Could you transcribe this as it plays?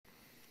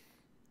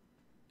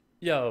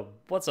Yo,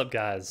 what's up,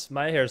 guys?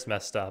 My hair's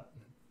messed up.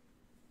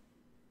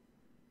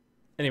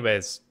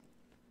 Anyways,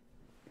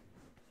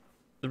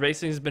 the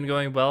racing's been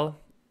going well.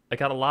 I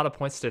got a lot of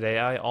points today.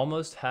 I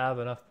almost have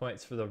enough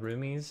points for the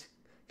Roomies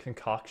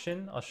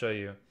concoction. I'll show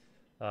you.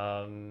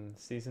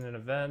 Season and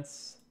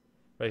events,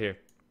 right here.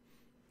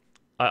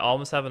 I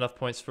almost have enough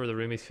points for the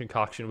Roomies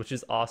concoction, which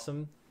is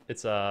awesome.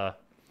 It's the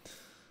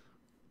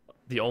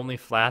only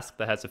flask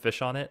that has a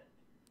fish on it,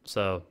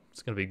 so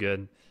it's gonna be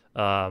good.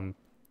 Um,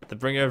 the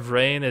Bringer of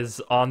Rain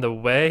is on the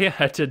way. I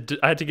had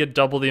to get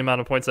double the amount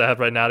of points I have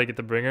right now to get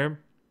the Bringer.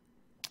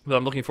 But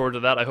I'm looking forward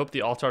to that. I hope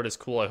the alt art is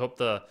cool. I hope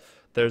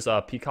there's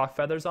peacock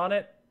feathers on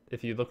it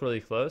if you look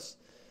really close,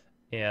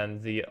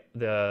 and the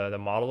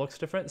model looks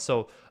different.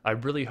 So I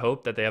really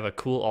hope that they have a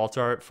cool alt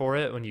art for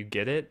it when you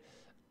get it,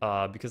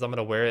 because I'm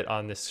gonna wear it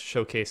on this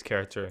showcase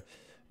character,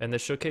 and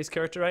this showcase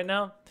character right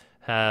now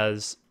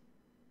has,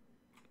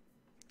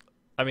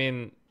 I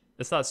mean,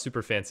 it's not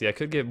super fancy. I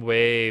could get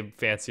way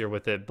fancier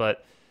with it,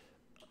 but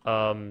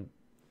it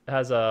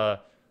has a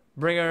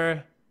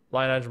Bringer,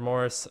 Lion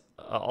Morse,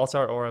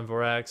 Altar Aura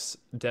Vorax,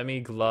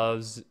 Demi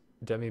gloves,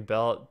 Demi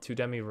belt, two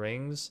Demi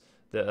rings.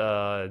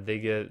 They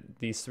get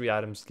these three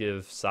items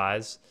give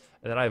size,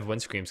 and then I have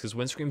windscreens because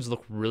windscreens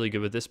look really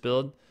good with this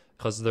build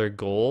because they're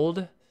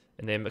gold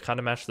and they kind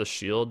of match the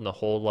shield and the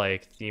whole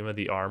like theme of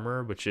the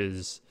armor, which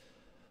is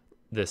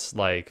this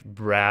like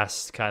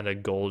brass kind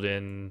of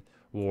golden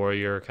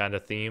warrior kind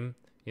of theme.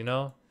 You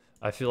know,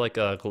 I feel like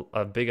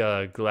a big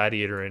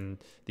gladiator in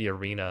the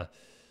arena,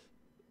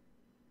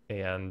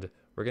 and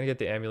we're gonna get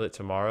the amulet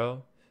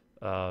tomorrow.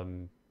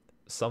 Um,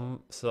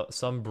 some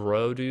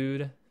bro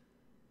dude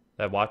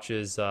that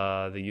watches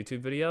the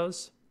YouTube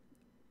videos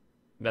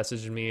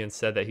messaged me and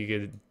said that he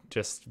could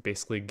just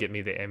basically get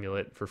me the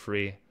amulet for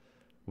free,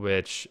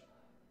 which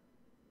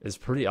is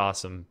pretty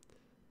awesome.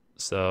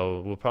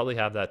 So we'll probably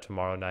have that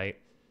tomorrow night,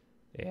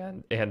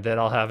 and then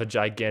I'll have a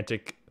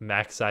gigantic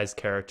max size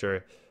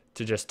character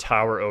to just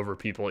tower over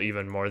people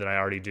even more than I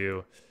already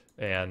do,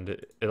 and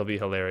it'll be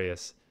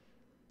hilarious.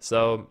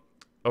 So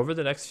over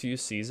the next few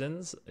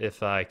seasons,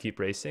 if I keep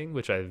racing,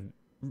 which I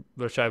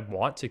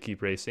want to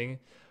keep racing,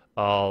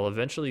 I'll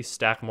eventually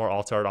stack more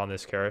alt art on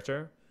this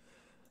character.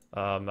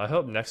 I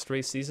hope next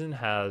race season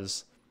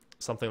has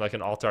something like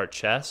an alt art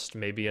chest,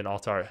 maybe an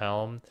alt art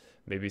helm,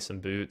 maybe some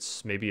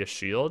boots, maybe a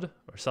shield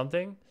or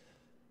something.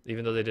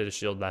 Even though they did a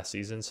shield last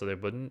season, so they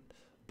wouldn't.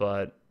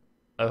 But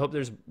I hope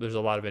there's a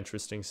lot of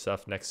interesting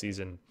stuff next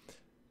season.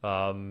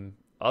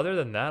 Other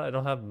than that, I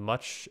don't have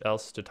much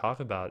else to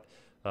talk about.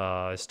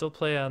 I still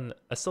plan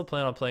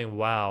on playing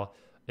WoW.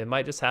 It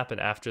might just happen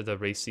after the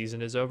race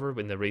season is over,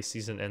 when the race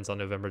season ends on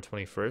November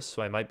 21st,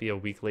 so I might be a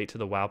week late to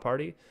the WoW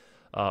party.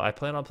 I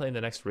plan on playing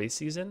the next race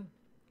season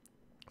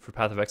for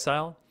Path of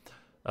Exile,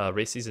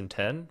 race season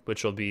 10,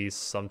 which will be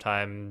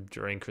sometime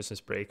during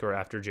Christmas break or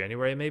after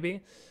January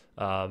maybe.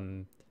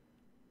 Um,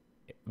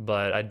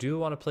 but I do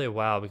want to play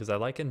WoW because I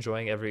like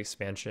enjoying every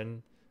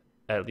expansion,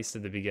 at least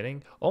at the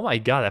beginning. Oh my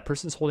god, that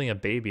person's holding a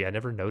baby. I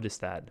never noticed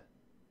that.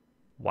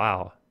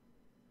 Wow,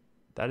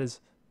 that is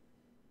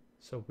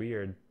so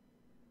weird.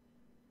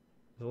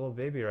 There's a little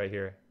baby right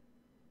here.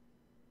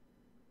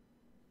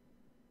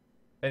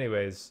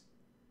 Anyways,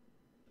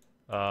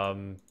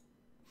 um,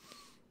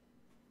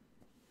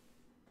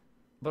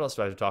 what else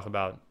do I have to talk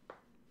about?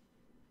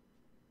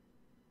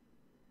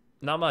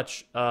 Not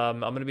much. I'm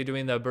gonna be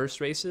doing the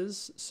burst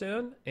races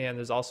soon, and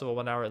there's also a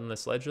 1 hour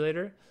endless ledge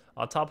later,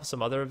 on top of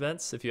some other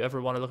events. If you ever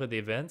want to look at the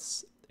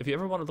events,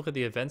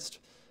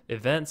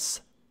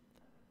 events,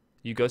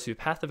 you go to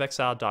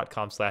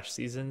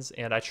pathofexile.com/seasons,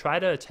 and I try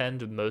to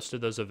attend most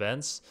of those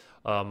events.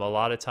 A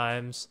lot of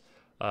times,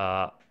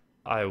 I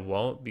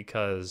won't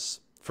because,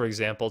 for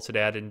example,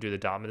 today I didn't do the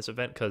Dominus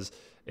event because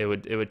it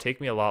would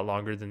take me a lot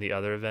longer than the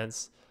other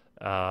events.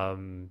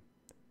 Um,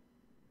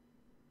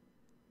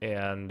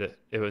 and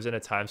it was in a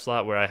time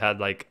slot where I had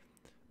like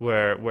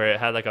where it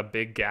had like a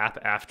big gap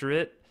after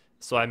it.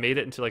 So I made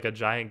it into like a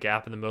giant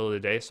gap in the middle of the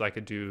day so I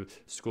could do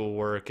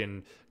schoolwork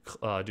and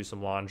do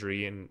some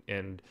laundry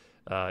and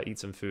eat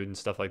some food and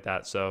stuff like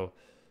that. So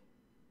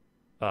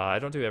I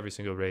don't do every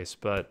single race,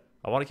 but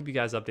I want to keep you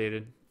guys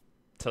updated,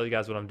 tell you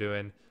guys what I'm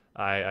doing.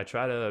 I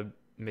try to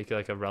make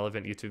like a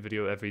relevant YouTube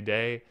video every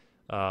day.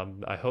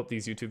 I hope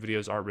these YouTube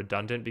videos aren't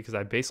redundant because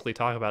I basically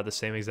talk about the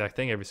same exact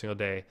thing every single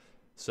day.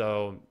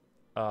 So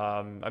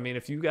I mean,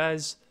 if you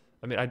guys,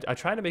 I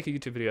try to make a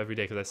YouTube video every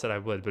day because I said I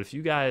would, but if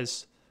you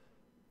guys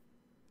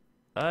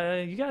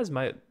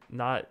might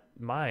not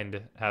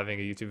mind having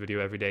a YouTube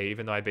video every day,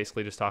 even though I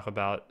basically just talk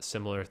about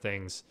similar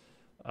things.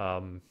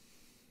 Um,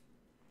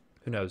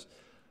 who knows?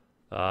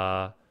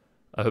 I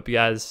hope you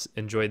guys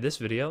enjoyed this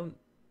video,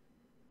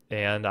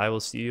 and I will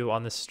see you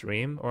on the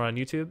stream or on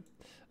YouTube.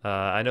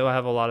 I know I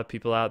have a lot of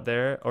people out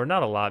there, or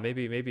not a lot,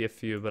 maybe a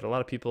few, but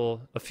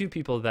a few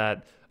people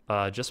that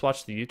just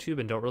watch the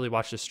YouTube and don't really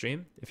watch the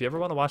stream. If you ever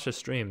want to watch the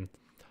stream,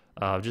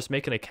 just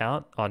make an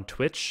account on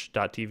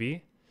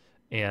twitch.tv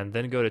and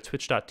then go to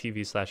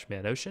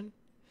twitch.tv/Manocean,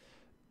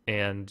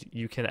 and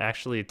you can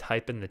actually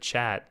type in the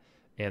chat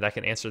and I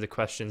can answer the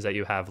questions that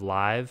you have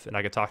live, and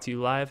I can talk to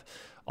you live.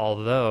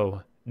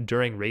 Although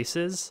during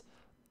races,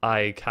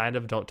 I kind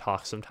of don't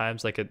talk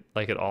sometimes like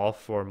at all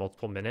for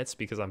multiple minutes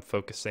because I'm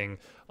focusing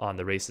on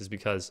the races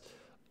because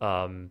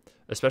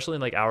especially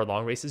in like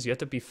hour-long races, you have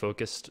to be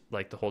focused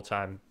like the whole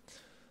time.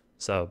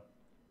 So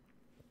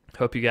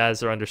hope you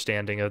guys are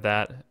understanding of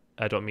that.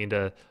 I don't mean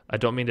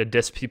to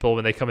diss people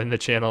when they come in the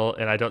channel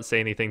and I don't say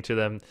anything to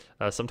them.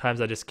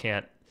 Sometimes I just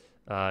can't.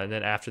 And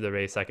then after the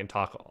race, I can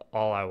talk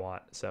all I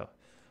want. So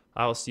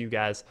I will see you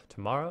guys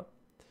tomorrow,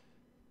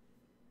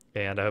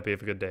 and I hope you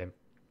have a good day.